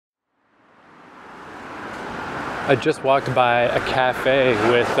I just walked by a cafe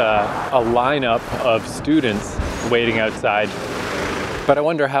with a lineup of students waiting outside. But I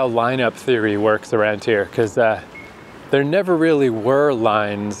wonder how lineup theory works around here, because there never really were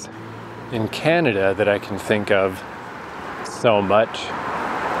lines in Canada that I can think of so much.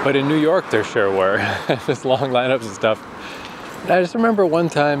 But in New York there sure were, just long lineups and stuff. And I just remember one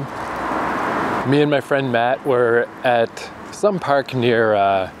time, me and my friend Matt were at some park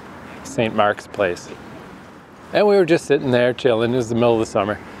near St. Mark's Place. And we were just sitting there chilling. It was the middle of the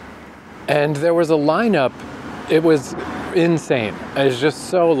summer. And there was a lineup. It was insane. It was just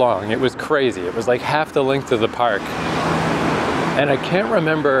so long. It was crazy. It was like half the length of the park. And I can't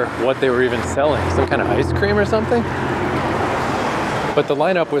remember what they were even selling. Some kind of ice cream or something? But the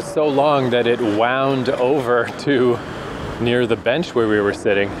lineup was so long that it wound over to near the bench where we were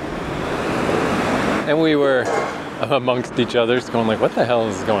sitting. And we were amongst each other going like, what the hell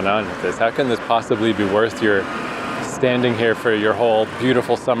is going on with this? How can this possibly be worth your standing here for your whole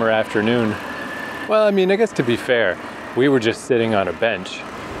beautiful summer afternoon? Well, I mean, I guess to be fair, we were just sitting on a bench.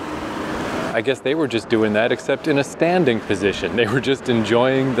 I guess they were just doing that, except in a standing position. They were just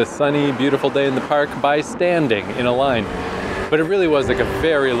enjoying the sunny, beautiful day in the park by standing in a line. But it really was like a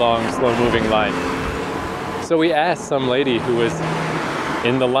very long, slow-moving line. So we asked some lady who was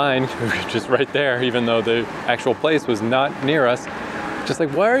in the line, just right there, even though the actual place was not near us, just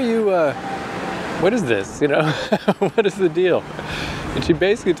like, why are you, what is this, you know? What is the deal? And she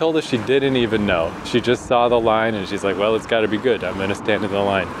basically told us she didn't even know. She just saw the line and she's like, well, it's gotta be good. I'm gonna stand in the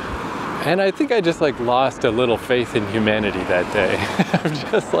line. And I think I just like lost a little faith in humanity that day.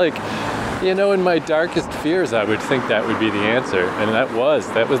 I'm just like, you know, in my darkest fears, I would think that would be the answer. And that was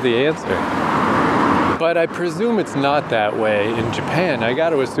the answer. But I presume it's not that way in Japan. I got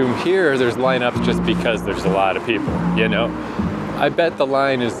to assume here there's lineups just because there's a lot of people, you know? I bet the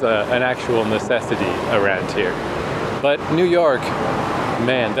line is an actual necessity around here. But New York,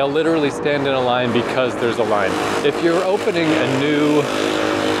 man, they'll literally stand in a line because there's a line. If you're opening a new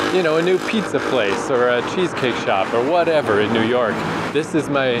pizza place or a cheesecake shop or whatever in New York, this is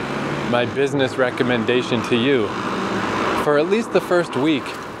my business recommendation to you. For at least the first week,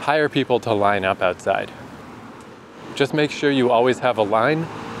 hire people to line up outside. Just make sure you always have a line,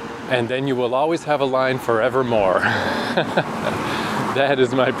 and then you will always have a line forevermore. That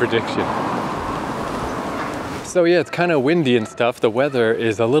is my prediction. So yeah, it's kind of windy and stuff. The weather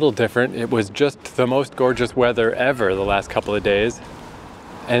is a little different. It was just the most gorgeous weather ever the last couple of days.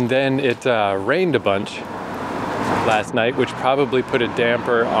 And then it rained a bunch last night, which probably put a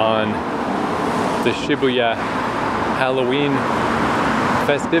damper on the Shibuya Halloween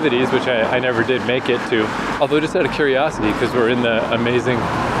festivities, which I never did make it to. Although just out of curiosity, because we're in the amazing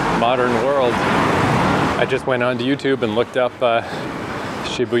modern world, I just went onto YouTube and looked up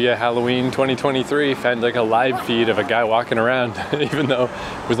Shibuya Halloween 2023, found like a live feed of a guy walking around, even though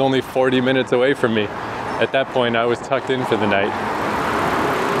it was only 40 minutes away from me. At that point, I was tucked in for the night.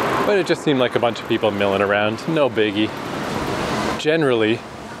 But it just seemed like a bunch of people milling around, no biggie. Generally,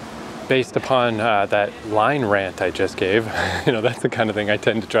 based upon that line rant I just gave, you know, that's the kind of thing I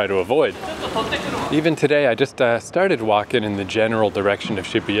tend to try to avoid. Even today, I just started walking in the general direction of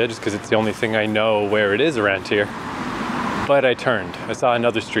Shibuya just because it's the only thing I know where it is around here. But I turned. I saw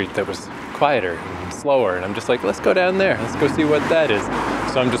another street that was quieter and slower, and I'm just like, let's go down there. Let's go see what that is.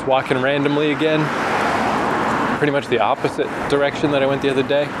 So I'm just walking randomly again, pretty much the opposite direction that I went the other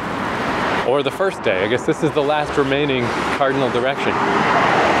day. Or the first day. I guess this is the last remaining cardinal direction.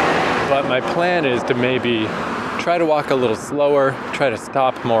 But my plan is to maybe try to walk a little slower, try to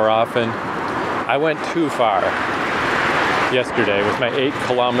stop more often. I went too far yesterday with my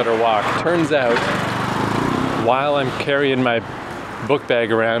 8-kilometer walk. Turns out, while I'm carrying my book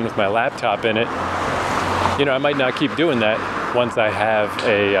bag around with my laptop in it, you know, I might not keep doing that once I have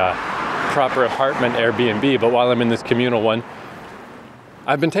a proper apartment Airbnb, but while I'm in this communal one,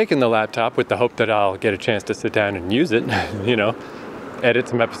 I've been taking the laptop with the hope that I'll get a chance to sit down and use it, you know, edit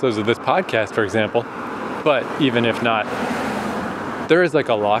some episodes of this podcast, for example. But even if not, there is like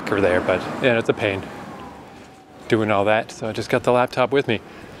a locker there, but yeah, it's a pain doing all that. So I just got the laptop with me.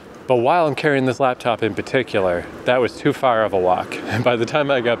 But while I'm carrying this laptop in particular, that was too far of a walk. And by the time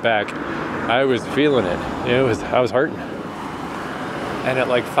I got back, I was feeling it. I was hurting. And at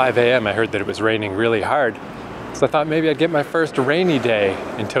like 5 a.m., I heard that it was raining really hard. So I thought maybe I'd get my first rainy day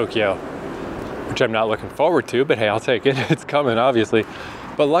in Tokyo, which I'm not looking forward to, but hey, I'll take it. It's coming, obviously.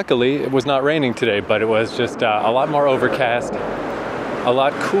 But luckily, it was not raining today, but it was just a lot more overcast, a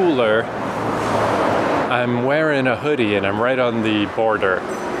lot cooler. I'm wearing a hoodie and I'm right on the border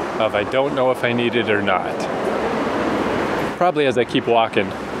of I don't know if I need it or not. Probably as I keep walking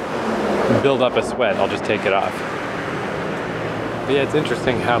and build up a sweat, I'll just take it off. But yeah, it's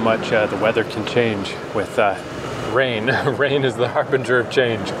interesting how much the weather can change with rain. Rain is the harbinger of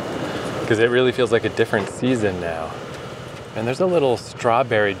change because it really feels like a different season now. And there's a little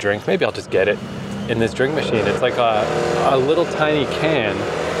strawberry drink. Maybe I'll just get it in this drink machine. It's like a little tiny can.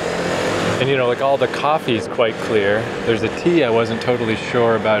 And you know, like all the coffee's quite clear. There's a tea I wasn't totally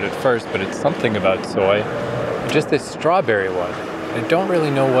sure about at first, but it's something about soy. Just this strawberry one. I don't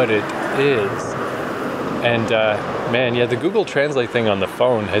really know what it is. And man, yeah, the Google Translate thing on the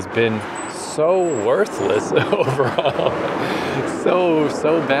phone has been so worthless overall.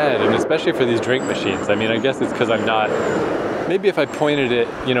 So bad, and especially for these drink machines. I mean, I guess it's because I'm not, maybe if I pointed it,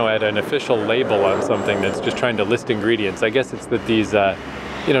 you know, at an official label on something that's just trying to list ingredients, I guess it's that these,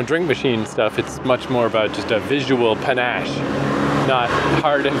 you know, drink machine stuff, it's much more about just a visual panache, not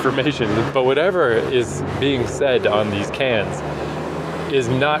hard information. But whatever is being said on these cans is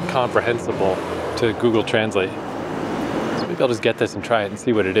not comprehensible to Google Translate. So maybe I'll just get this and try it and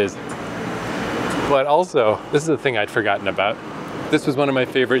see what it is. But also, this is a thing I'd forgotten about. This was one of my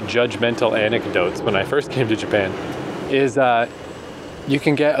favorite judgmental anecdotes when I first came to Japan, is you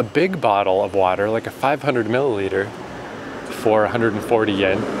can get a big bottle of water, like a 500 milliliter, for 140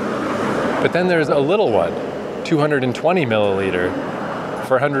 yen. But then there's a little one, 220 milliliter,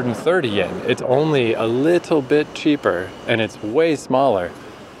 for 130 yen. It's only a little bit cheaper, and it's way smaller.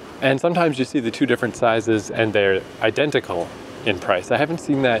 And sometimes you see the two different sizes and they're identical in price. I haven't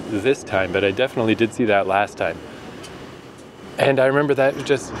seen that this time, but I definitely did see that last time. And I remember that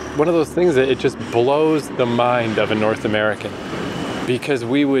just one of those things that it just blows the mind of a North American, because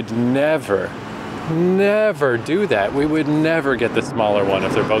we would never do that. We would never get the smaller one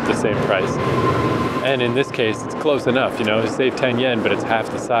if they're both the same price. And in this case, it's close enough, you know, to save 10 yen, but it's half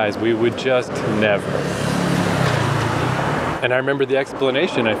the size. We would just never. And I remember the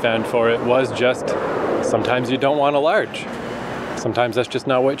explanation I found for it was just, sometimes you don't want a large. Sometimes that's just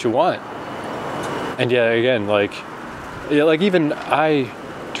not what you want. And yeah, again, like even I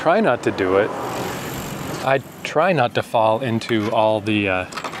try not to do it. I try not to fall into all the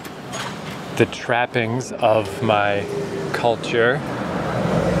trappings of my culture.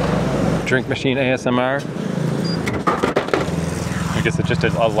 Drink machine ASMR. I guess it's just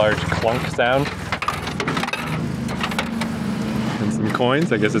a large clunk sound. And some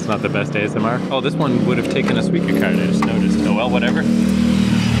coins. I guess it's not the best ASMR. Oh, this one would have taken a Suica card, I just noticed. Oh well, whatever.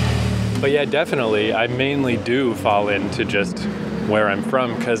 But yeah, definitely, I mainly do fall into just where I'm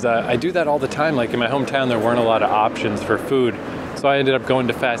from, because I do that all the time. Like in my hometown, there weren't a lot of options for food. So I ended up going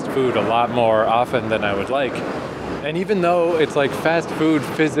to fast food a lot more often than I would like. And even though it's like fast food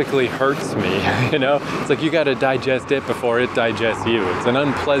physically hurts me, you know, it's like you gotta digest it before it digests you. It's an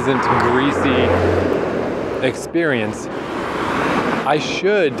unpleasant, greasy experience. I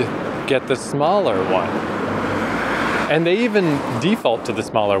should get the smaller one. And they even default to the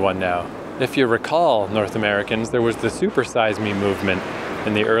smaller one now. If you recall, North Americans, there was the supersize me movement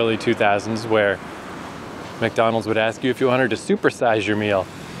in the early 2000s where McDonald's would ask you if you wanted to supersize your meal.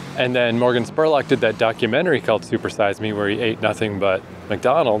 And then Morgan Spurlock did that documentary called Supersize Me where he ate nothing but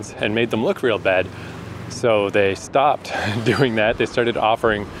McDonald's and made them look real bad. So they stopped doing that. They started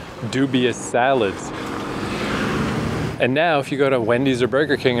offering dubious salads. And now if you go to Wendy's or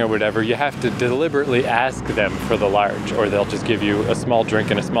Burger King or whatever, you have to deliberately ask them for the large, or they'll just give you a small drink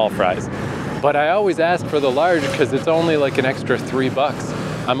and a small fries. But I always ask for the large because it's only like an extra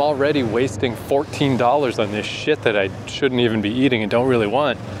 $3. I'm already wasting $14 on this shit that I shouldn't even be eating and don't really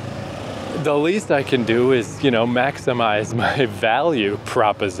want. The least I can do is, you know, maximize my value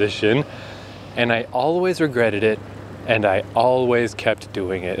proposition. And I always regretted it, and I always kept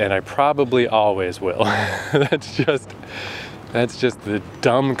doing it, and I probably always will. That's just the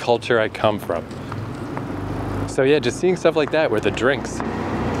dumb culture I come from. So yeah, just seeing stuff like that where the drinks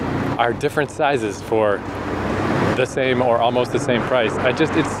are different sizes for the same or almost the same price.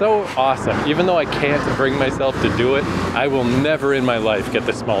 It's so awesome. Even though I can't bring myself to do it, I will never in my life get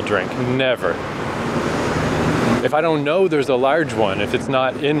the small drink. Never. If I don't know there's a large one, if it's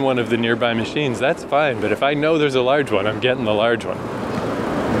not in one of the nearby machines, that's fine. But if I know there's a large one, I'm getting the large one.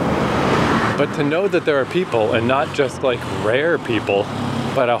 But to know that there are people, and not just like rare people,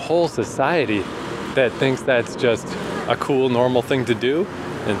 but a whole society that thinks that's just a cool, normal thing to do,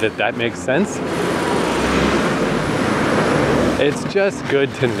 and that makes sense, it's just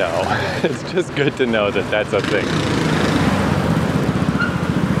good to know. It's just good to know that that's a thing.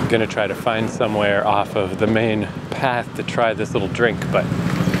 I'm gonna try to find somewhere off of the main path to try this little drink, but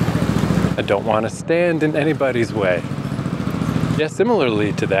I don't want to stand in anybody's way. Yeah,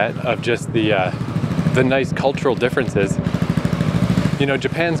 similarly to that, of just the nice cultural differences. You know,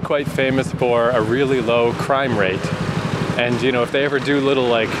 Japan's quite famous for a really low crime rate. And you know, if they ever do little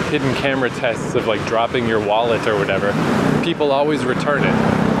like hidden camera tests of like dropping your wallet or whatever, people always return it.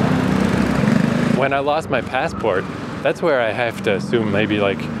 When I lost my passport, that's where I have to assume maybe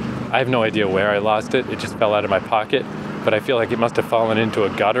like, I have no idea where I lost it. It just fell out of my pocket, but I feel like it must have fallen into a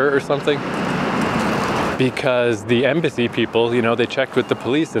gutter or something. Because the embassy people, you know, they checked with the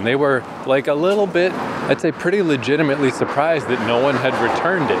police and they were like a little bit, I'd say pretty legitimately surprised that no one had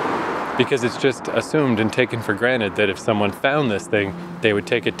returned it. Because it's just assumed and taken for granted that if someone found this thing, they would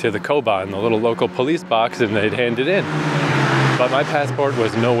take it to the Koban, the little local police box, and they'd hand it in. But my passport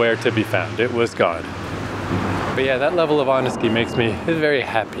was nowhere to be found. It was gone. But yeah, that level of honesty makes me very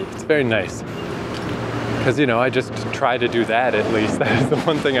happy. It's very nice. Because, you know, I just try to do that at least. That is the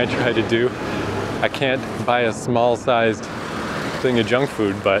one thing I try to do. I can't buy a small-sized thing of junk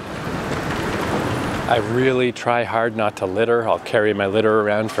food, but I really try hard not to litter. I'll carry my litter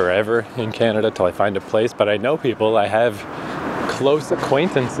around forever in Canada till I find a place. But I know people, I have close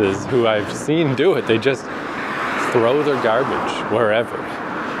acquaintances who I've seen do it. They just throw their garbage wherever.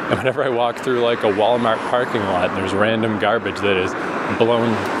 And whenever I walk through like a Walmart parking lot, and there's random garbage that is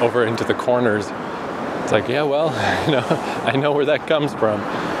blown over into the corners. It's like, yeah, well, you know, I know where that comes from.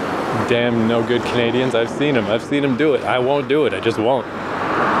 Damn no good Canadians. I've seen them do it. I won't do it. I just won't.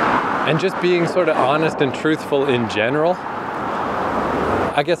 And just being sort of honest and truthful in general.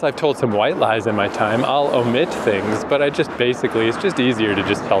 I guess I've told some white lies in my time. I'll omit things, but it's just easier to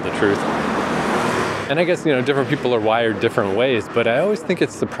just tell the truth. And I guess, you know, different people are wired different ways, but I always think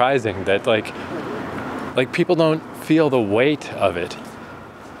it's surprising that like people don't feel the weight of it.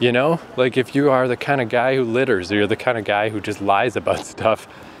 You know, like if you are the kind of guy who litters or you're the kind of guy who just lies about stuff,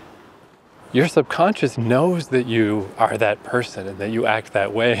 your subconscious knows that you are that person and that you act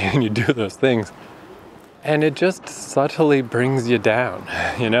that way and you do those things. And it just subtly brings you down.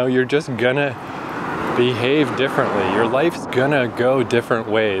 You know, you're just gonna behave differently. Your life's gonna go different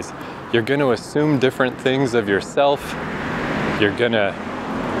ways. You're gonna assume different things of yourself. You're gonna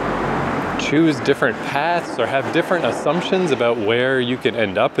choose different paths or have different assumptions about where you can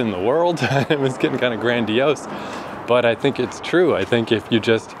end up in the world. It was getting kind of grandiose, but I think it's true. I think if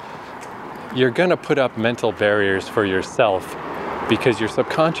you're gonna put up mental barriers for yourself because your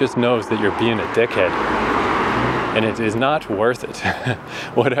subconscious knows that you're being a dickhead and it is not worth it.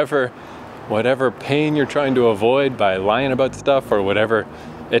 Whatever pain you're trying to avoid by lying about stuff or whatever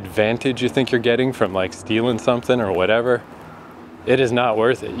advantage you think you're getting from like stealing something or whatever, it is not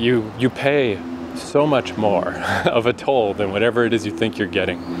worth it. You pay so much more of a toll than whatever it is you think you're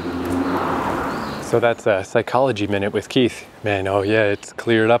getting. So that's a Psychology Minute with Keith. Man, oh yeah, it's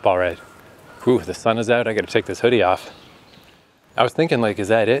cleared up all right. Whew, the sun is out. I gotta take this hoodie off. I was thinking, like, is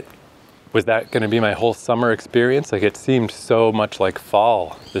that it? Was that gonna be my whole summer experience? Like, it seemed so much like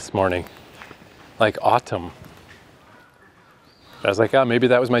fall this morning, like autumn. I was like, oh, maybe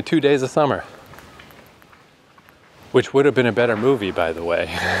that was my 2 days of summer. Which would have been a better movie, by the way.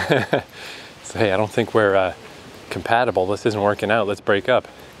 So, hey, I don't think we're compatible. This isn't working out. Let's break up.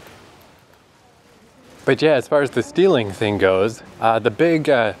 But yeah, as far as the stealing thing goes, the big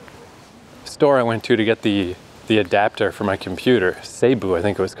store I went to get the adapter for my computer, Cebu, I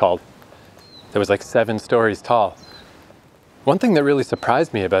think it was called, that was like 7 stories tall. One thing that really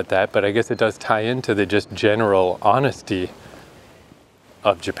surprised me about that, but I guess it does tie into the just general honesty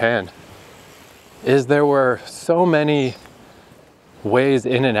of Japan, is there were so many ways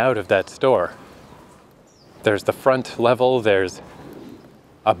in and out of that store. There's the front level, there's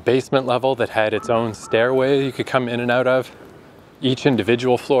a basement level that had its own stairway you could come in and out of. Each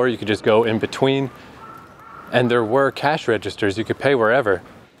individual floor you could just go in between. And there were cash registers, you could pay wherever.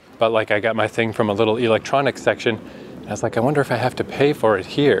 But like I got my thing from a little electronics section. And I was like, I wonder if I have to pay for it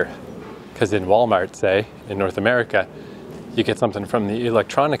here. Because in Walmart, say, in North America, you get something from the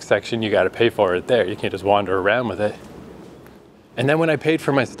electronics section, you got to pay for it there. You can't just wander around with it. And then when I paid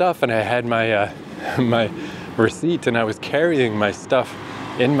for my stuff and I had my my receipt and I was carrying my stuff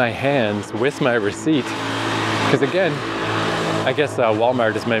in my hands with my receipt, because again, I guess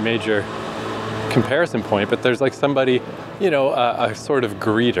Walmart is my major comparison point, but there's like somebody, you know, a sort of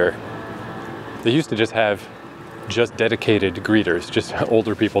greeter. They used to just have just dedicated greeters, just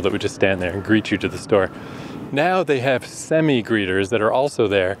older people that would just stand there and greet you to the store. Now they have semi-greeters that are also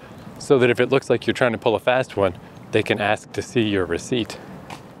there so that if it looks like you're trying to pull a fast one, they can ask to see your receipt.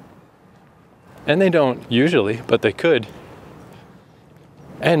 And they don't usually, but they could.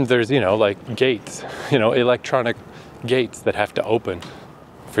 And there's, you know, like gates, you know, electronic gates that have to open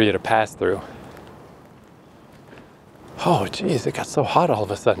for you to pass through. Oh, geez, it got so hot all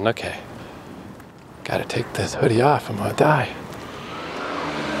of a sudden. Okay. Gotta take this hoodie off. I'm gonna die.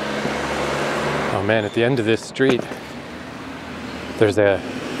 Oh man, at the end of this street, There's a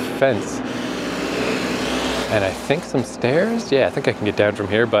fence and I think some stairs. Yeah, I think I can get down from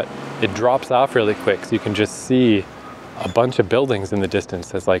here, but it drops off really quick, so you can just see a bunch of buildings in the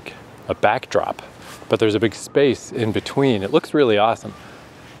distance as like a backdrop. But there's a big space in between. It looks really awesome.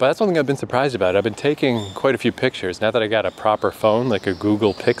 But that's one thing I've been surprised about. I've been taking quite a few pictures. Now that I got a proper phone, like a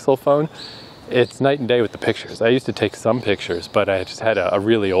Google Pixel phone, it's night and day with the pictures. I used to take some pictures, but I just had a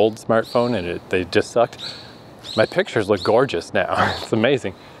really old smartphone and they just sucked. My pictures look gorgeous now. It's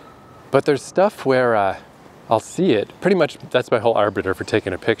amazing. But there's stuff where I'll see it. Pretty much that's my whole arbiter for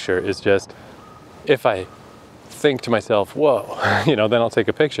taking a picture, is just if I think to myself, whoa, then I'll take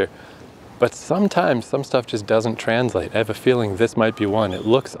a picture. But sometimes some stuff just doesn't translate. I have a feeling this might be one. It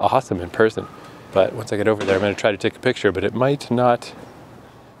looks awesome in person, but once I get over there, I'm gonna try to take a picture, but it might not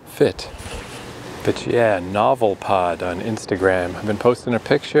fit. But yeah, Novel Pod on Instagram. I've been posting a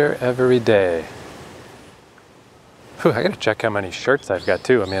picture every day. Whew, I gotta check how many shirts I've got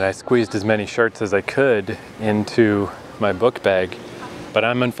too. I mean, I squeezed as many shirts as I could into my book bag, but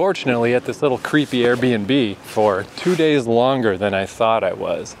I'm unfortunately at this little creepy Airbnb for 2 days longer than I thought I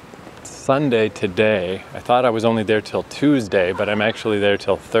was. Sunday today. I thought I was only there till Tuesday, but I'm actually there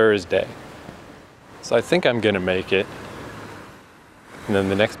till Thursday. So I think I'm gonna make it. And then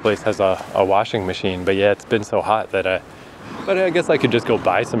the next place has a washing machine, but yeah, it's been so hot that but I guess I could just go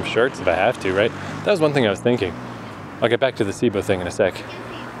buy some shirts if I have to, right? That was one thing I was thinking. I'll get back to the SIBO thing in a sec.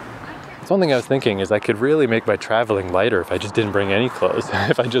 That's one thing I was thinking, is I could really make my traveling lighter if I just didn't bring any clothes.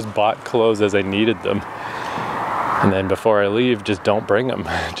 If I just bought clothes as I needed them. And then before I leave, just don't bring them.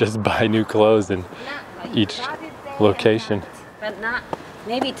 Just buy new clothes in each location. But not,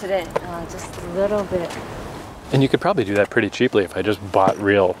 maybe today, just a little bit. And you could probably do that pretty cheaply if I just bought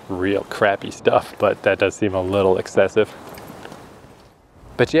real crappy stuff, but that does seem a little excessive.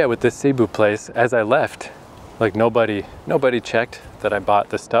 But yeah, with this Cebu place, as I left, like nobody checked that I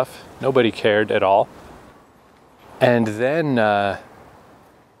bought the stuff. Nobody cared at all. And then I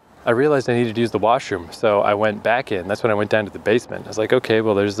realized I needed to use the washroom, so I went back in. That's when I went down to the basement. I was like, okay,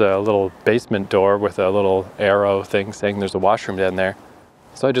 well, there's a little basement door with a little arrow thing saying there's a washroom down there.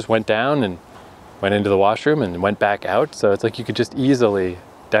 So I just went down and went into the washroom and went back out. So it's like you could just easily,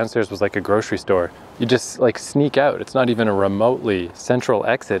 downstairs was like a grocery store. You just like sneak out. It's not even a remotely central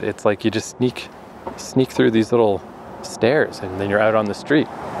exit. It's like you just sneak through these little stairs and then you're out on the street.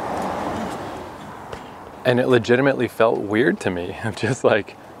 And it legitimately felt weird to me. I'm just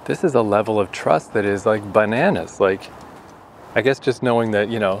like, this is a level of trust that is like bananas. Like, I guess just knowing that,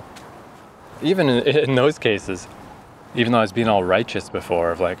 even in those cases, even though I was being all righteous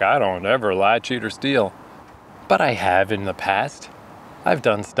before of like, I don't ever lie, cheat, or steal, but I have in the past. I've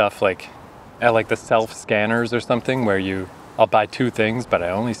done stuff like at like the self-scanners or something where I'll buy 2 things, but I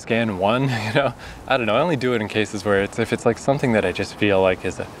only scan 1, I don't know, I only do it in cases where if it's like something that I just feel like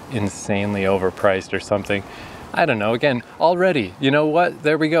is insanely overpriced or something. I don't know, again, already, you know what?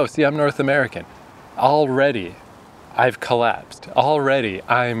 There we go. See, I'm North American. Already, I've collapsed. Already,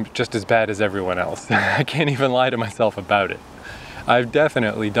 I'm just as bad as everyone else. I can't even lie to myself about it. I've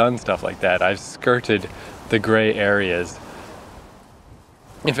definitely done stuff like that. I've skirted the gray areas.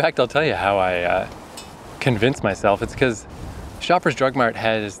 In fact, I'll tell you how I convince myself. It's because Shoppers Drug Mart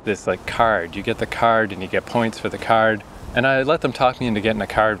has this like card. You get the card and you get points for the card. And I let them talk me into getting a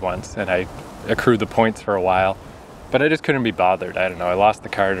card once, and I accrued the points for a while, but I just couldn't be bothered. I don't know, I lost the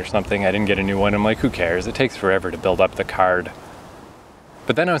card or something. I didn't get a new one. I'm like, who cares? It takes forever to build up the card.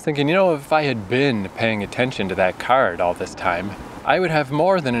 But then I was thinking, if I had been paying attention to that card all this time, I would have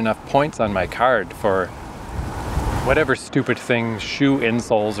more than enough points on my card for whatever stupid thing, shoe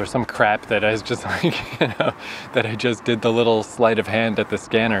insoles or some crap that I was just like, that I just did the little sleight of hand at the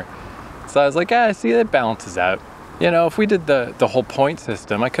scanner. So I was like, see, that balances out. If we did the whole point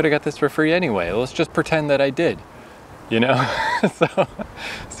system, I could have got this for free anyway. Let's just pretend that I did, So,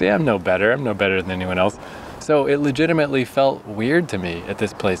 see, I'm no better. I'm no better than anyone else. So it legitimately felt weird to me at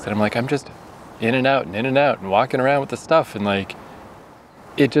this place that I'm like, I'm just in and out and walking around with the stuff. And like,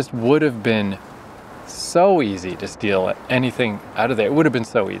 it just would have been so easy to steal anything out of there. It would have been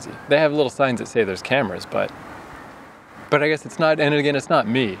so easy. They have little signs that say there's cameras, but I guess it's not, and again, it's not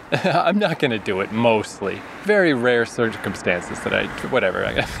me. I'm not gonna do it mostly. Very rare circumstances that I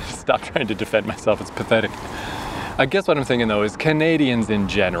gotta stop trying to defend myself, it's pathetic. I guess what I'm thinking though is Canadians in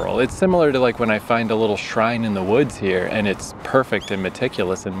general. It's similar to like when I find a little shrine in the woods here and it's perfect and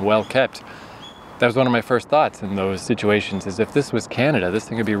meticulous and well kept. That was one of my first thoughts in those situations, is if this was Canada, this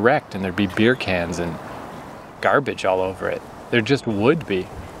thing would be wrecked and there'd be beer cans and garbage all over it. There just would be.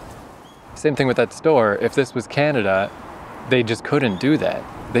 Same thing with that store. If this was Canada, they just couldn't do that.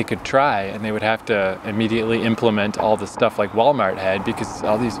 they could try, and they would have to immediately implement all the stuff like Walmart had, because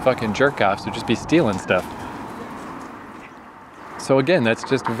all these fucking jerk-offs would just be stealing stuff. So again, that's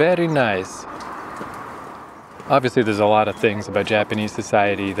just very nice. Obviously, there's a lot of things about Japanese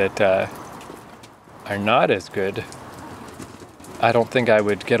society that are not as good. I don't think I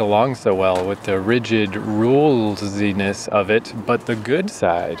would get along so well with the rigid rulesiness of it, but the good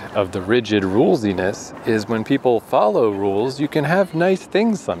side of the rigid rulesiness is when people follow rules, you can have nice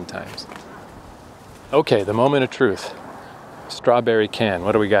things sometimes. Okay, the moment of truth. Strawberry can.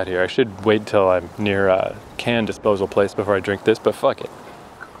 What do we got here? I should wait till I'm near a can disposal place before I drink this, but fuck it.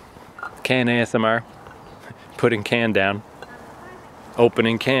 Can ASMR. Putting can down.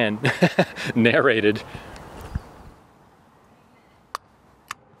 Opening can. Narrated.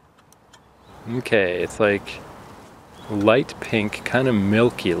 Okay, it's like light pink, kind of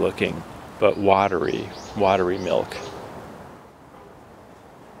milky looking, but watery milk.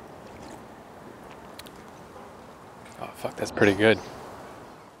 Oh fuck, that's pretty good.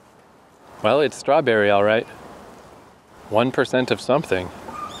 Well, it's strawberry, all right. 1% of something.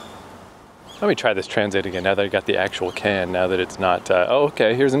 Let me try this translate again now that I got the actual can, now that it's not, oh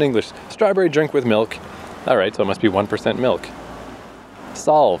okay, here's an English. Strawberry drink with milk. All right, so it must be 1% milk.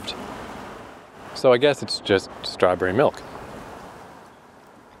 Solved. So I guess it's just strawberry milk.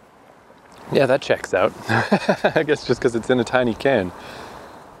 Yeah, that checks out. I guess just because it's in a tiny can.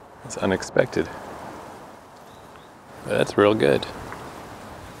 It's unexpected. But that's real good.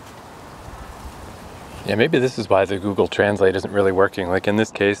 Yeah, maybe this is why the Google Translate isn't really working. Like in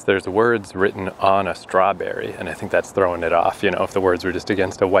this case, there's words written on a strawberry, and I think that's throwing it off. You know, if the words were just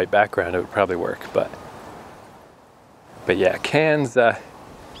against a white background, it would probably work. But yeah, cans,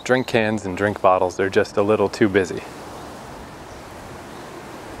 drink cans and drink bottles are just a little too busy.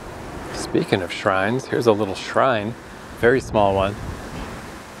 Speaking of shrines, here's a little shrine, very small one,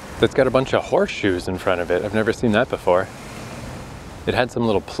 that's got a bunch of horseshoes in front of it. I've never seen that before. It had some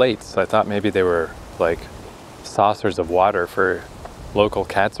little plates, so I thought maybe they were like saucers of water for local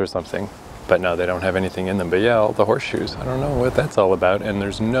cats or something. But no, they don't have anything in them. But yeah, all the horseshoes, I don't know what that's all about. And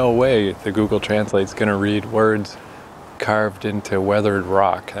there's no way the Google Translate's gonna read words carved into weathered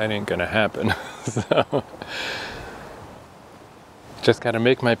rock. That ain't gonna happen. So just gotta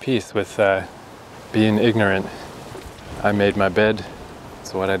make my peace with being ignorant. I made my bed,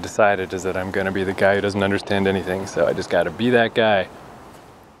 so what I decided is that I'm gonna be the guy who doesn't understand anything, so I just gotta be that guy.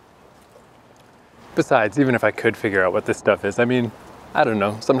 Besides, even if I could figure out what this stuff is, I mean, I don't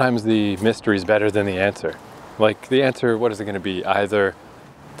know, sometimes the mystery's better than the answer. Like the answer, what is it gonna be? Either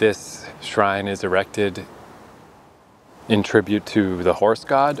this shrine is erected in tribute to the horse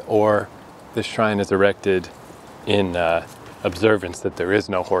god, or this shrine is erected in observance that there is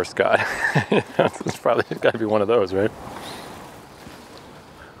no horse god. It's probably got to be one of those, right?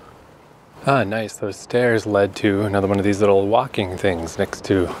 Ah, nice. Those stairs led to another one of these little walking things next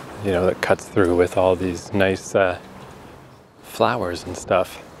to, you know, that cuts through with all these nice flowers and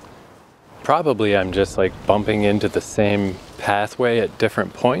stuff. Probably I'm just like bumping into the same pathway at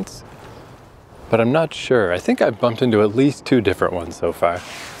different points, but I'm not sure. I think I've bumped into at least 2 different ones so far.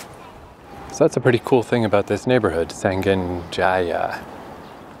 So that's a pretty cool thing about this neighborhood, Sangenjaya.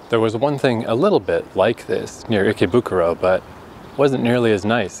 There was one thing a little bit like this near Ikebukuro, but wasn't nearly as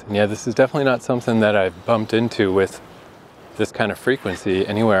nice. And yeah, this is definitely not something that I've bumped into with this kind of frequency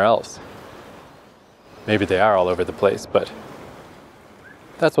anywhere else. Maybe they are all over the place, but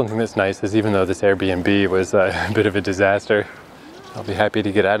that's one thing that's nice, is even though this Airbnb was a bit of a disaster, I'll be happy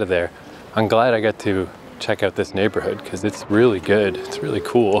to get out of there. I'm glad I got to check out this neighborhood because it's really good. It's really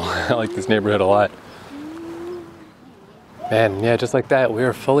cool. I like this neighborhood a lot. Man, yeah, just like that, we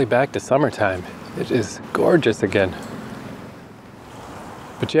are fully back to summertime. It is gorgeous again.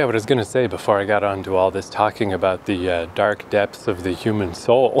 But yeah, what I was gonna say before I got onto all this talking about the dark depths of the human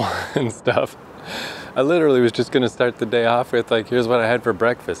soul and stuff, I literally was just gonna start the day off with like, here's what I had for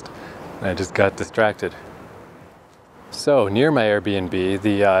breakfast. And I just got distracted. So near my Airbnb,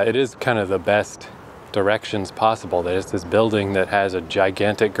 it is kind of the best directions possible. There's this building that has a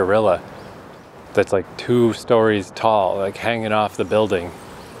gigantic gorilla that's like 2 stories tall, like hanging off the building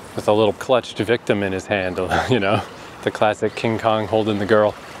with a little clutched victim in his hand, you know, the classic King Kong holding the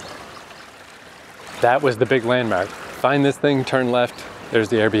girl. That was the big landmark. Find this thing, turn left, there's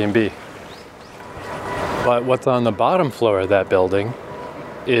the Airbnb. But what's on the bottom floor of that building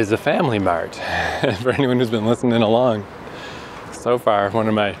is a Family Mart. For anyone who's been listening along, so far, one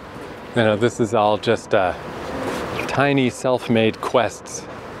of my, you know, this is all just tiny self-made quests,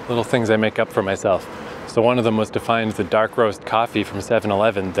 little things I make up for myself. So one of them was to find the dark roast coffee from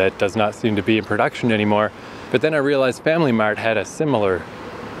 7-Eleven that does not seem to be in production anymore. But then I realized Family Mart had a similar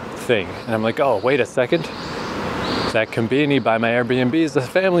thing. And I'm like, oh, wait a second. That accompany by my Airbnb is a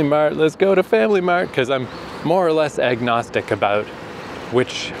Family Mart. Let's go to Family Mart, because I'm more or less agnostic about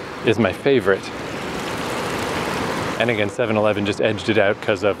which is my favorite. And again, 7-Eleven just edged it out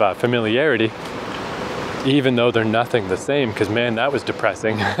because of familiarity, even though they're nothing the same, because man, that was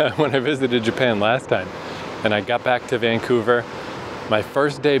depressing when I visited Japan last time. And I got back to Vancouver. My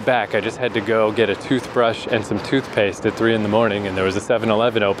first day back, I just had to go get a toothbrush and some toothpaste at 3 in the morning, and there was a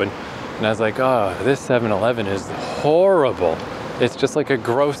 7-Eleven open. And I was like, oh, this 7-Eleven is horrible. It's just like a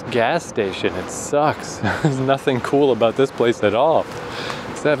gross gas station. It sucks. There's nothing cool about this place at all.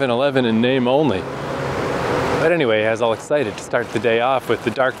 7-Eleven in name only. But anyway, I was all excited to start the day off with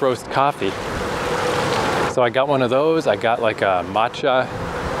the dark roast coffee. So I got one of those. I got like a matcha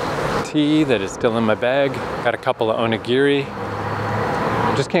tea that is still in my bag. Got a couple of onigiri.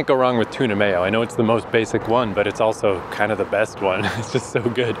 Just can't go wrong with tuna mayo. I know it's the most basic one, but it's also kind of the best one. It's just so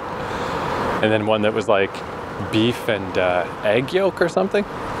good. And then one that was like beef and egg yolk or something.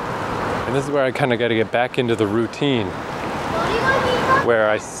 And this is where I kind of got to get back into the routine, where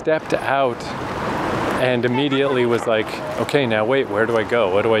I stepped out and immediately was like, okay, now wait, where do I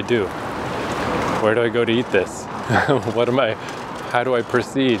go? What do I do? Where do I go to eat this? How do I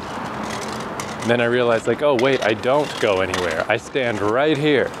proceed? And then I realized like, oh wait, I don't go anywhere. I stand right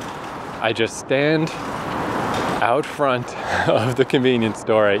here. I just stand out front of the convenience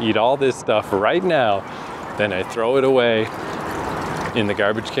store. I eat all this stuff right now. Then I throw it away in the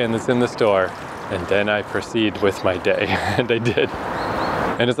garbage can that's in the store. And then I proceed with my day. And I did.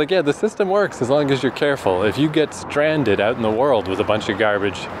 And it's like, yeah, the system works as long as you're careful. If you get stranded out in the world with a bunch of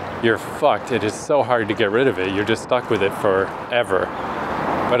garbage, you're fucked. It is so hard to get rid of it. You're just stuck with it forever.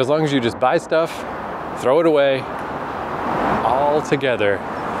 But as long as you just buy stuff, throw it away, all together,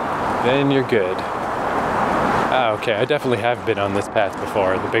 then you're good. Okay, I definitely have been on this path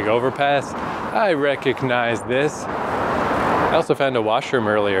before. The big overpass, I recognize this. I also found a washroom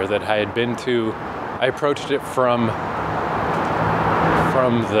earlier that I had been to. I approached it from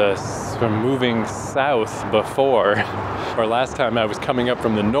moving south before, or last time I was coming up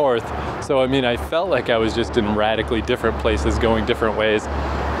from the north. So I mean, I felt like I was just in radically different places, going different ways.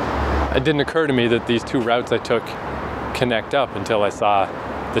 It didn't occur to me that these two routes I took connect up until I saw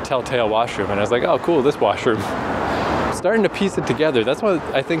the telltale washroom, and I was like, oh cool, this washroom. Starting to piece it together. That's what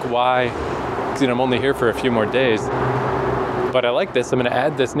I think why, because I'm only here for a few more days, but I like this. I'm going to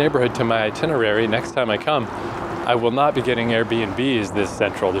add this neighborhood to my itinerary next time I come. I will not be getting Airbnbs this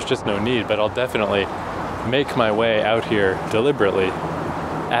central. There's just no need, but I'll definitely make my way out here deliberately,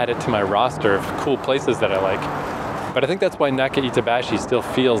 add it to my roster of cool places that I like. But I think that's why Naka-Itabashi still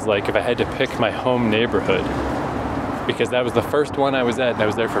feels like if I had to pick my home neighborhood, because that was the first one I was at, and I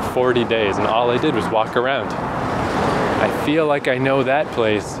was there for 40 days, and all I did was walk around. I feel like I know that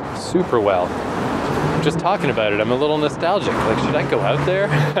place super well. Just talking about it, I'm a little nostalgic. Like, should I go out there?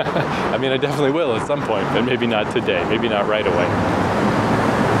 I mean, I definitely will at some point, but maybe not today, maybe not right away.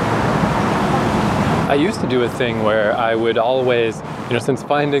 I used to do a thing where I would always, since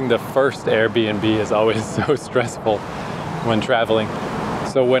finding the first Airbnb is always so stressful when traveling,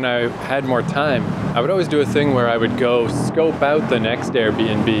 so when I had more time, I would always do a thing where I would go scope out the next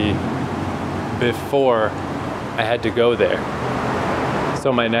Airbnb before I had to go there.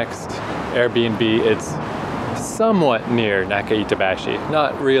 So my next Airbnb, it's somewhat near Naka-Itabashi.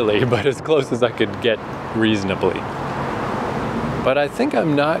 Not really, but as close as I could get reasonably. But I think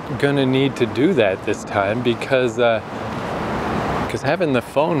I'm not gonna need to do that this time because having the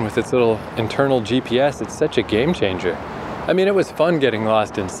phone with its little internal GPS, it's such a game changer. I mean, it was fun getting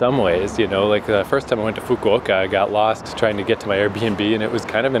lost in some ways, like the first time I went to Fukuoka, I got lost trying to get to my Airbnb, and it was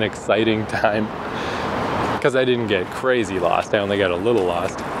kind of an exciting time because I didn't get crazy lost, I only got a little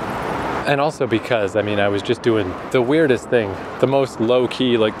lost. And also because, I was just doing the weirdest thing, the most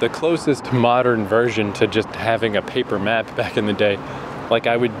low-key, like the closest modern version to just having a paper map back in the day. Like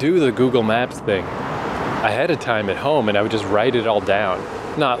I would do the Google Maps thing ahead of time at home, and I would just write it all down.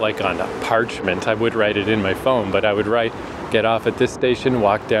 Not like on a parchment, I would write it in my phone, but I would write, get off at this station,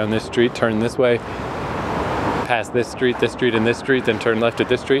 walk down this street, turn this way, pass this street, and this street, then turn left at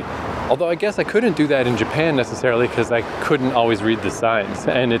this street. Although I guess I couldn't do that in Japan necessarily because I couldn't always read the signs,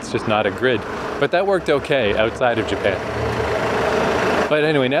 and it's just not a grid. But that worked okay outside of Japan. But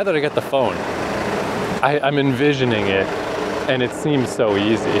anyway, now that I got the phone, I'm envisioning it, and it seems so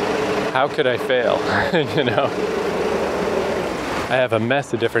easy. How could I fail, I have a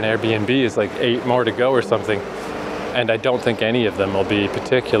mess of different Airbnbs, like 8 more to go or something, and I don't think any of them will be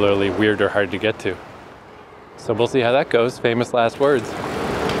particularly weird or hard to get to. So we'll see how that goes, famous last words.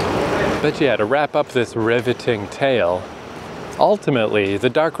 But yeah, to wrap up this riveting tale, ultimately, the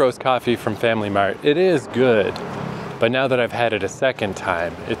dark roast coffee from Family Mart, it is good. But now that I've had it a second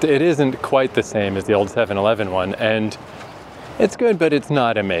time, it isn't quite the same as the old 7-Eleven one, and it's good, but it's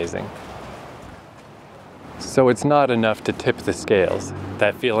not amazing. So it's not enough to tip the scales.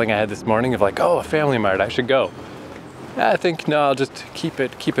 That feeling I had this morning of like, oh, a Family Mart, I should go. I think, no, I'll just keep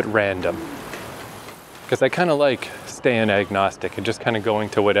it random. Because I kind of like staying agnostic and just kind of going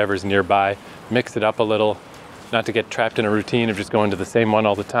to whatever's nearby, mix it up a little, not to get trapped in a routine of just going to the same one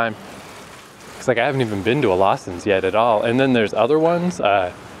all the time. It's like I haven't even been to a Lawson's yet at all. And then there's other ones,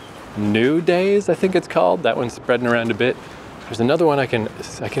 New Days, I think it's called. That one's spreading around a bit. There's another one I can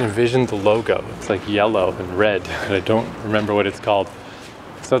envision the logo. It's like yellow and red, and I don't remember what it's called.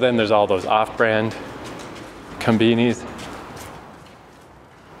 So then there's all those off-brand combinis.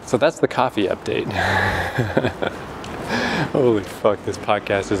 So that's the coffee update. Holy fuck, this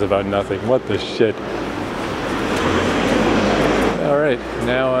podcast is about nothing. What the shit. All right,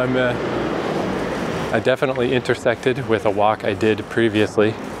 now I definitely intersected with a walk I did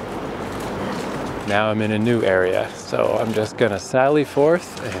previously. Now I'm in a new area, so I'm just gonna sally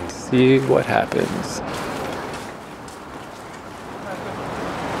forth and see what happens.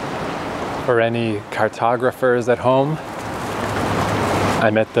 For any cartographers at home,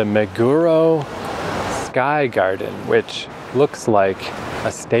 I'm at the Meguro Sky Garden, which looks like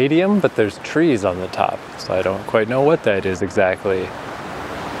a stadium, but there's trees on the top, so I don't quite know what that is exactly.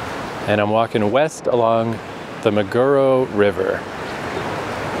 And I'm walking west along the Meguro River.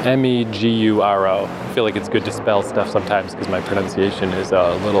 Meguro. I feel like it's good to spell stuff sometimes because my pronunciation is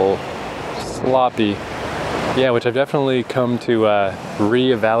a little sloppy. Yeah, which I've definitely come to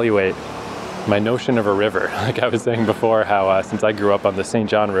reevaluate my notion of a river. Like I was saying before, how since I grew up on the St.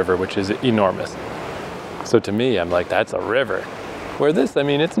 John River, which is enormous. So to me, I'm like, that's a river. Where this, I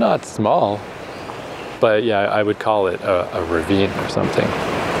mean, it's not small, but yeah, I would call it a ravine or something.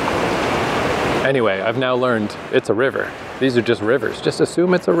 Anyway, I've now learned it's a river. These are just rivers. Just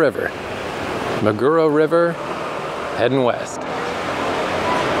assume it's a river. Meguro River, heading west.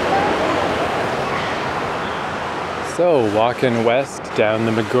 So, walking west down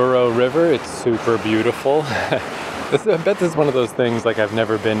the Meguro River, it's super beautiful. I bet this is one of those things, like I've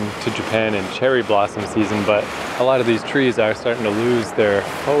never been to Japan in cherry blossom season, but a lot of these trees are starting to lose their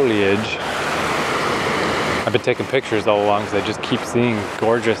foliage. I've been taking pictures all along because I just keep seeing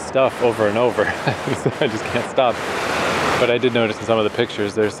gorgeous stuff over and over. I just can't stop. But I did notice in some of the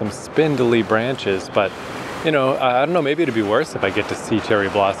pictures there's some spindly branches, but you know, I don't know, maybe it'd be worse if I get to see cherry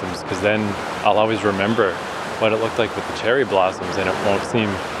blossoms, because then I'll always remember what it looked like with the cherry blossoms, and it won't seem,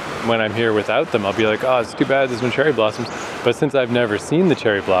 when I'm here without them, I'll be like, oh, it's too bad there's no cherry blossoms. But since I've never seen the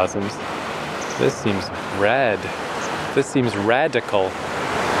cherry blossoms, this seems rad. This seems radical.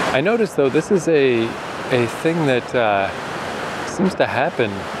 I noticed though, this is a thing that seems to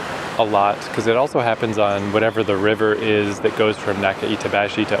happen a lot, because it also happens on whatever the river is that goes from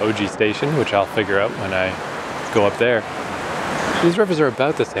Naka-Itabashi to Oji Station, which I'll figure out when I go up there. These rivers are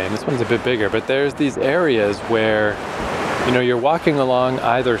about the same. This one's a bit bigger, but there's these areas where, you know, you're walking along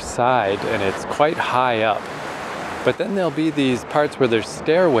either side and it's quite high up. But then there'll be these parts where there's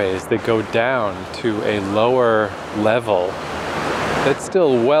stairways that go down to a lower level that's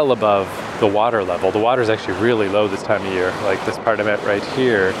still well above the water level. The water's actually really low this time of year. Like this part I'm at right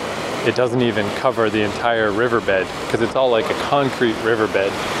here, it doesn't even cover the entire riverbed because it's all like a concrete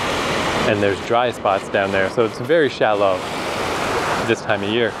riverbed, and there's dry spots down there. So it's very shallow this time of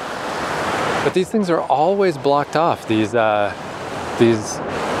year. But these things are always blocked off. These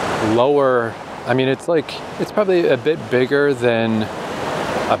lower, I mean, it's probably a bit bigger than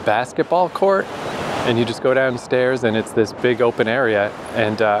a basketball court, and you just go downstairs and it's this big open area,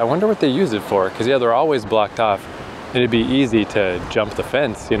 and I wonder what they use it for, because yeah, they're always blocked off, and it'd be easy to jump the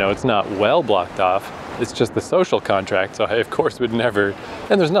fence, you know, it's not well blocked off, it's just the social contract, so I of course would never,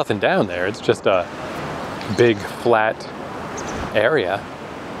 and there's nothing down there, it's just a big flat area.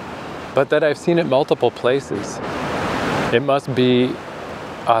 But that I've seen it multiple places. It must be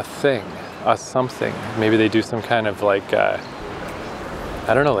a thing, a something. Maybe they do some kind of like, I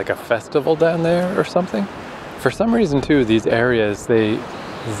don't know, like a festival down there or something. For some reason too, these areas, they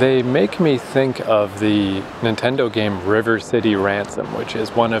make me think of the Nintendo game River City Ransom, which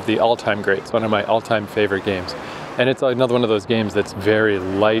is one of the all-time greats, one of my all-time favorite games. And it's another one of those games that's very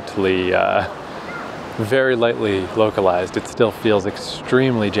lightly localized. It still feels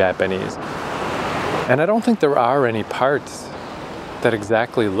extremely Japanese. And I don't think there are any parts that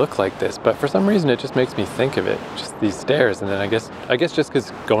exactly look like this, but for some reason it just makes me think of it, just these stairs. And then I guess just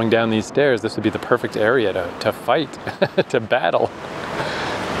because going down these stairs, this would be the perfect area to fight, to battle.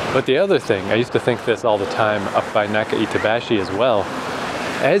 But the other thing, I used to think this all the time up by Naka-Itabashi as well.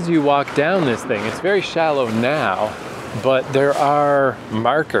 As you walk down this thing, it's very shallow now, but there are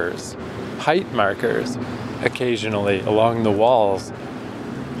markers, height markers, occasionally along the walls.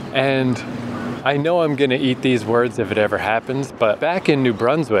 And I know I'm gonna eat these words if it ever happens, but back in New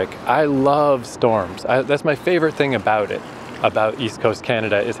Brunswick, I love storms. That's my favorite thing about it, about East Coast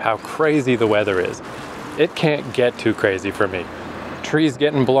Canada, is how crazy the weather is. It can't get too crazy for me. Trees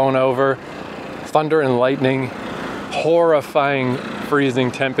getting blown over, thunder and lightning, horrifying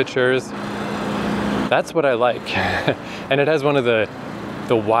freezing temperatures. That's what I like. And it has one of the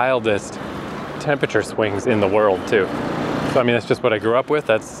wildest temperature swings in the world too. So I mean, that's just what I grew up with.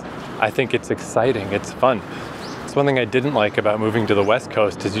 I think it's exciting, it's fun. It's one thing I didn't like about moving to the West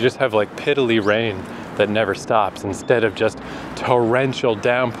Coast is you just have like piddly rain that never stops instead of just torrential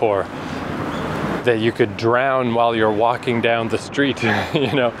downpour that you could drown while you're walking down the street.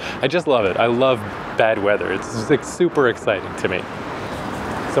 You know, I just love it. I love bad weather. It's like super exciting to me.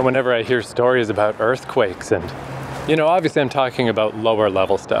 So whenever I hear stories about earthquakes and, you know, obviously I'm talking about lower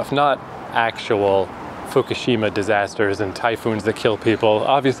level stuff, not actual Fukushima disasters and typhoons that kill people.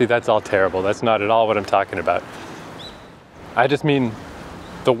 Obviously that's all terrible. That's not at all what I'm talking about. I just mean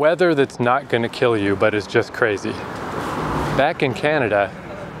the weather that's not going to kill you but is just crazy. Back in Canada,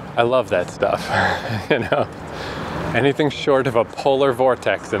 I love that stuff. You know, anything short of a polar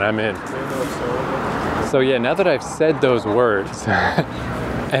vortex and I'm in. So yeah, now that I've said those words,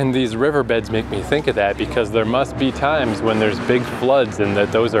 and these riverbeds make me think of that because there must be times when there's big floods and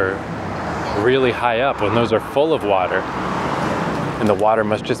that those are really high up, when those are full of water and the water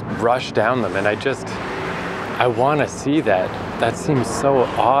must just rush down them. And I want to see that. That seems so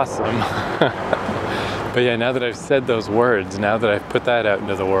awesome. But yeah, now that I've said those words, now that I've put that out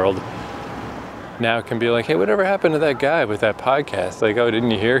into the world, now it can be like, hey, whatever happened to that guy with that podcast? Like, oh,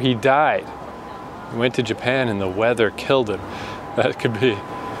 didn't you hear? He died. He went to Japan and the weather killed him. That could be,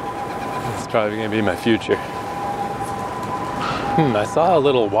 it's probably gonna be my future. I saw a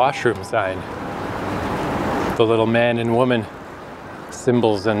little washroom sign. The little man and woman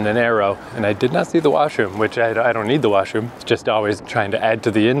symbols and an arrow, and I did not see the washroom, which I don't need the washroom. It's just always trying to add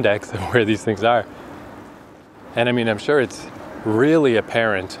to the index of where these things are. And I mean, I'm sure it's really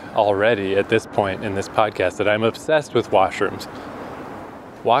apparent already at this point in this podcast that I'm obsessed with washrooms.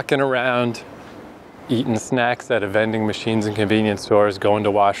 Walking around, eating snacks at vending machines and convenience stores, going to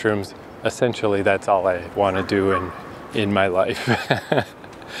washrooms. Essentially, that's all I want to do in my life.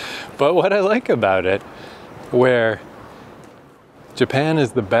 But what I like about it, where Japan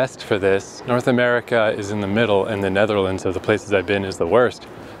is the best for this, North America is in the middle, and the Netherlands, of the places I've been, is the worst,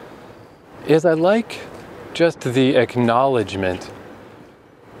 is I like just the acknowledgement.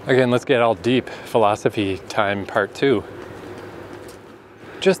 Again, let's get all deep, philosophy time part 2.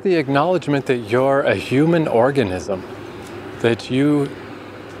 Just the acknowledgement that you're a human organism, that you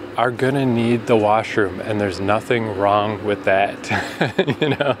are gonna need the washroom, and there's nothing wrong with that. You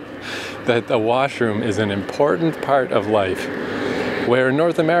know, that the washroom is an important part of life. Where in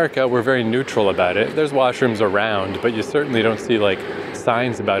North America, we're very neutral about it. There's washrooms around, but you certainly don't see like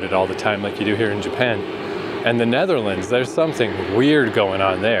signs about it all the time like you do here in Japan. And the Netherlands, there's something weird going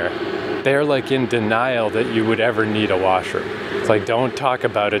on there. They're like in denial that you would ever need a washroom. It's like, don't talk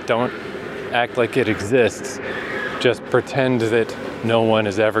about it, don't act like it exists. Just pretend that no one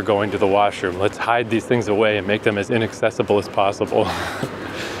is ever going to the washroom. Let's hide these things away and make them as inaccessible as possible.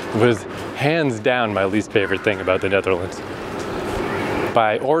 It was hands down my least favorite thing about the Netherlands.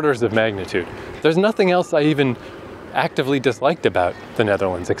 By orders of magnitude. There's nothing else I even actively disliked about the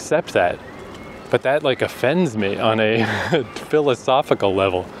Netherlands except that. But that like offends me on a philosophical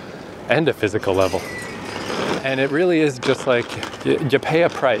level and a physical level. And it really is just like, you pay a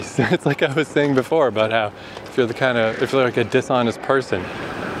price. It's like I was saying before about how if you're like a dishonest person,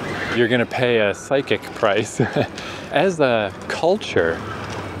 you're gonna pay a psychic price. As a culture,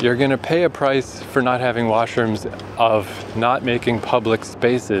 you're gonna pay a price for not having washrooms, of not making public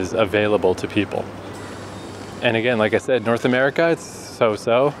spaces available to people. And again, like I said, North America, it's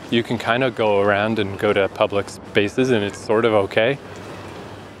so-so. You can kind of go around and go to public spaces and it's sort of okay.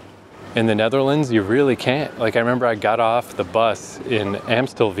 In the Netherlands, you really can't. Like I remember I got off the bus in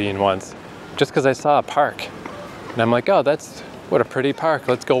Amstelveen once, just because I saw a park. And I'm like, oh, what a pretty park,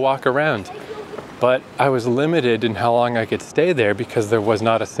 let's go walk around. But I was limited in how long I could stay there because there was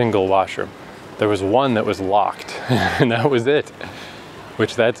not a single washroom. There was one that was locked, and that was it.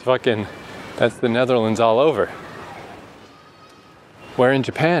 Which that's the Netherlands all over. Where in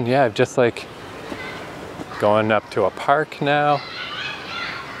Japan, yeah, I've just like going up to a park now.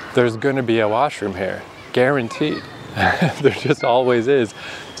 There's gonna be a washroom here, guaranteed. There just always is.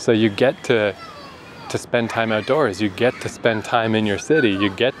 So you get to spend time outdoors. You get to spend time in your city.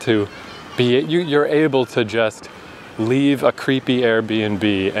 You get to you're able to just leave a creepy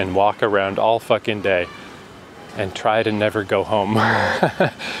Airbnb and walk around all fucking day and try to never go home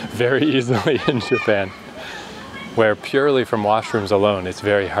very easily in Japan, where purely from washrooms alone, it's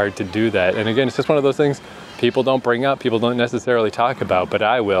very hard to do that. And again, it's just one of those things people don't bring up, people don't necessarily talk about, but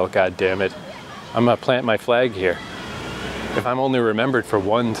I will, God damn it. I'm gonna plant my flag here. If I'm only remembered for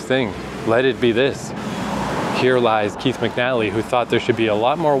one thing, let it be this. Here lies Keith McNally, who thought there should be a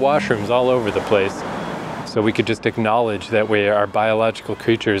lot more washrooms all over the place, so we could just acknowledge that we are biological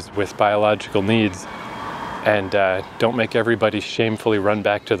creatures with biological needs, and don't make everybody shamefully run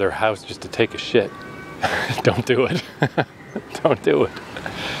back to their house just to take a shit. Don't do it. Don't do it.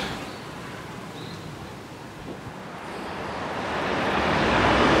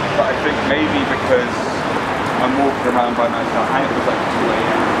 But I think maybe because I'm walking around by myself, and it was like 2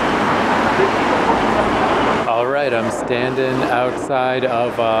 a.m. All right, I'm standing outside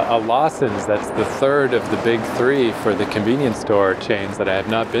of a Lawson's. That's the third of the big three for the convenience store chains that I have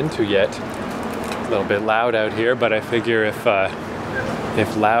not been to yet. It's a little bit loud out here, but I figure if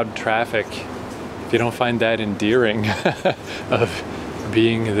loud traffic, if you don't find that endearing of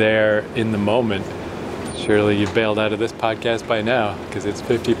being there in the moment, surely you've bailed out of this podcast by now, because it's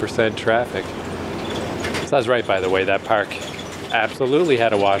 50% traffic. So I was right, by the way, that park absolutely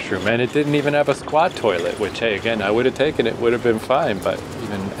had a washroom, and it didn't even have a squat toilet, which, hey, again, I would have taken it, would have been fine, but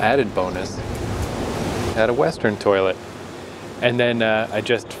even added bonus, it had a Western toilet. And then I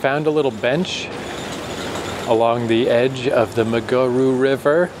just found a little bench along the edge of the Meguro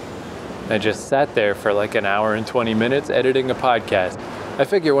River. I just sat there for like an hour and 20 minutes editing a podcast. I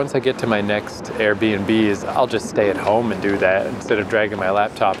figure once I get to my next Airbnbs, I'll just stay at home and do that instead of dragging my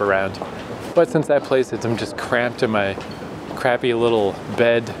laptop around. But since that place is, I'm just cramped in my crappy little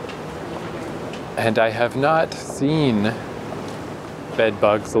bed, and I have not seen bed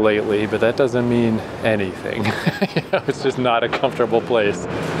bugs lately, but that doesn't mean anything. It's just not a comfortable place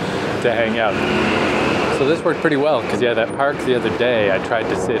to hang out. So this worked pretty well, because yeah, that park the other day I tried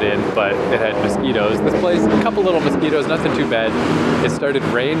to sit in, but it had mosquitoes. This place, a couple little mosquitoes, nothing too bad. It started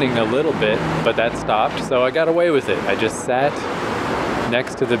raining a little bit, but that stopped, so I got away with it. I just sat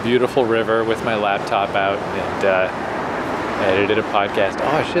next to the beautiful river with my laptop out and edited a podcast.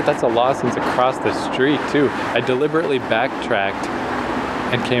 Oh shit, that's a Lawson's across the street too. I deliberately backtracked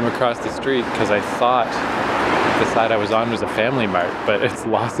and came across the street because I thought the side I was on was a Family Mart, but it's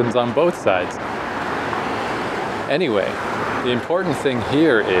Lawson's on both sides. Anyway, the important thing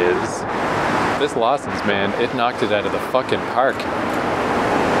here is this Lawson's, man, it knocked it out of the fucking park.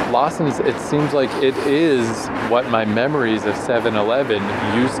 Lawson's, it seems like it is what my memories of 7-Eleven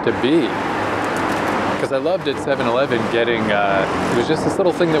used to be. Because I loved at 7-Eleven getting, it was just this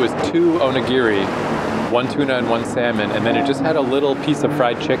little thing that was 2 onigiri, 1 tuna and 1 salmon, and then it just had a little piece of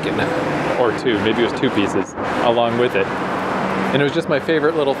fried chicken, or 2, maybe it was 2 pieces, along with it. And it was just my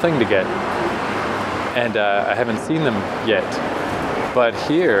favorite little thing to get. And I haven't seen them yet. But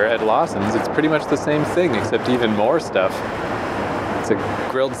here at Lawson's, it's pretty much the same thing, except even more stuff. It's a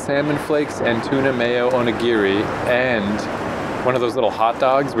grilled salmon flakes and tuna mayo onigiri, and one of those little hot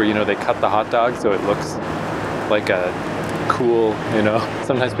dogs where, you know, they cut the hot dog so it looks like a cool, you know,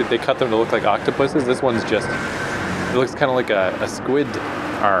 sometimes they cut them to look like octopuses. This one's just, it looks kind of like a squid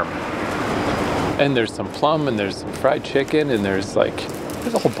arm. And there's some plum, and there's some fried chicken, and there's a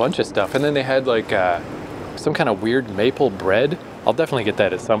whole bunch of stuff. And then they had like some kind of weird maple bread. I'll definitely get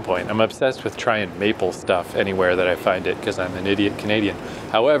that at some point. I'm obsessed with trying maple stuff anywhere that I find it because I'm an idiot Canadian.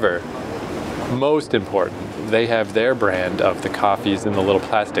 However, most important, they have their brand of the coffees in the little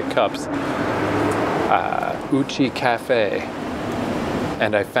plastic cups, Uchi Cafe.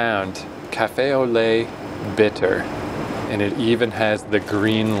 And I found Cafe au lait bitter. And it even has the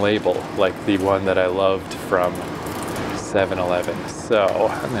green label, like the one that I loved from 7-Eleven. So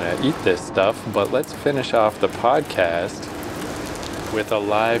I'm gonna eat this stuff, but let's finish off the podcast with a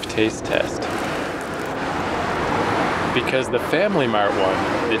live taste test. Because the Family Mart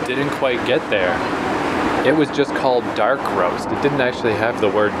one, it didn't quite get there. It was just called dark roast. It didn't actually have the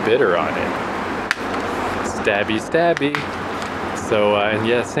word bitter on it. Stabby, stabby. So, and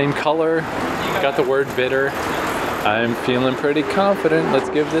yeah, same color, got the word bitter. I'm feeling pretty confident. Let's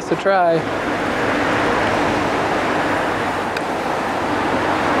give this a try.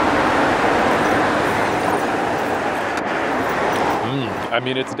 I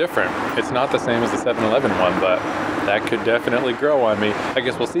mean, it's different. It's not the same as the 7-Eleven one, but that could definitely grow on me. I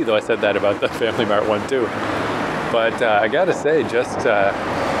guess we'll see, though. I said that about the Family Mart one, too. But I gotta say, just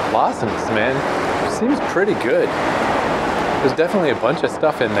Lawson's, man, seems pretty good. There's definitely a bunch of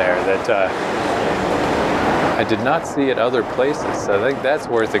stuff in there that I did not see at other places, so I think that's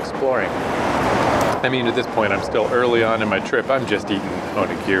worth exploring. I mean, at this point, I'm still early on in my trip. I'm just eating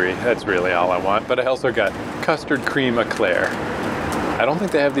onigiri. That's really all I want. But I also got custard cream eclair. I don't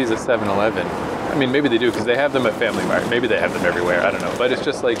think they have these at 7-Eleven. I mean, maybe they do because they have them at Family Mart. Maybe they have them everywhere. I don't know. But it's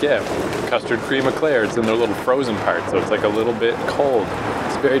just like, yeah, custard cream eclair. It's in their little frozen part, so it's like a little bit cold.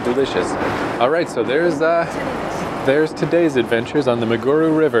 It's very delicious. All right, so there's today's adventures on the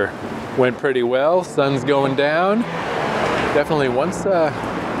Meguro River. Went pretty well. Sun's going down. Definitely once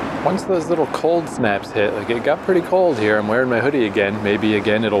those little cold snaps hit, like it got pretty cold here. I'm wearing my hoodie again. Maybe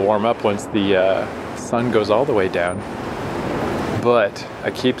again it'll warm up once the sun goes all the way down. But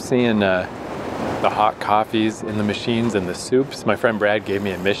I keep seeing the hot coffees in the machines and the soups. My friend Brad gave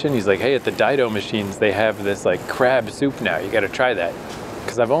me a mission. He's like, hey, at the Dido machines, they have this like crab soup now. You got to try that.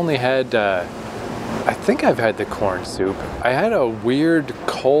 Because I've only had, I think I've had the corn soup. I had a weird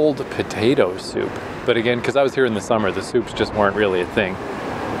cold potato soup. But again, because I was here in the summer, the soups just weren't really a thing.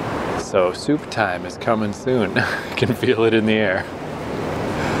 So soup time is coming soon. I can feel it in the air.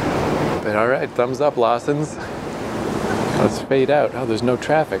 But all right, thumbs up, Lawsons. Let's fade out. Oh, there's no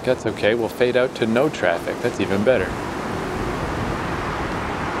traffic. That's okay. We'll fade out to no traffic. That's even better.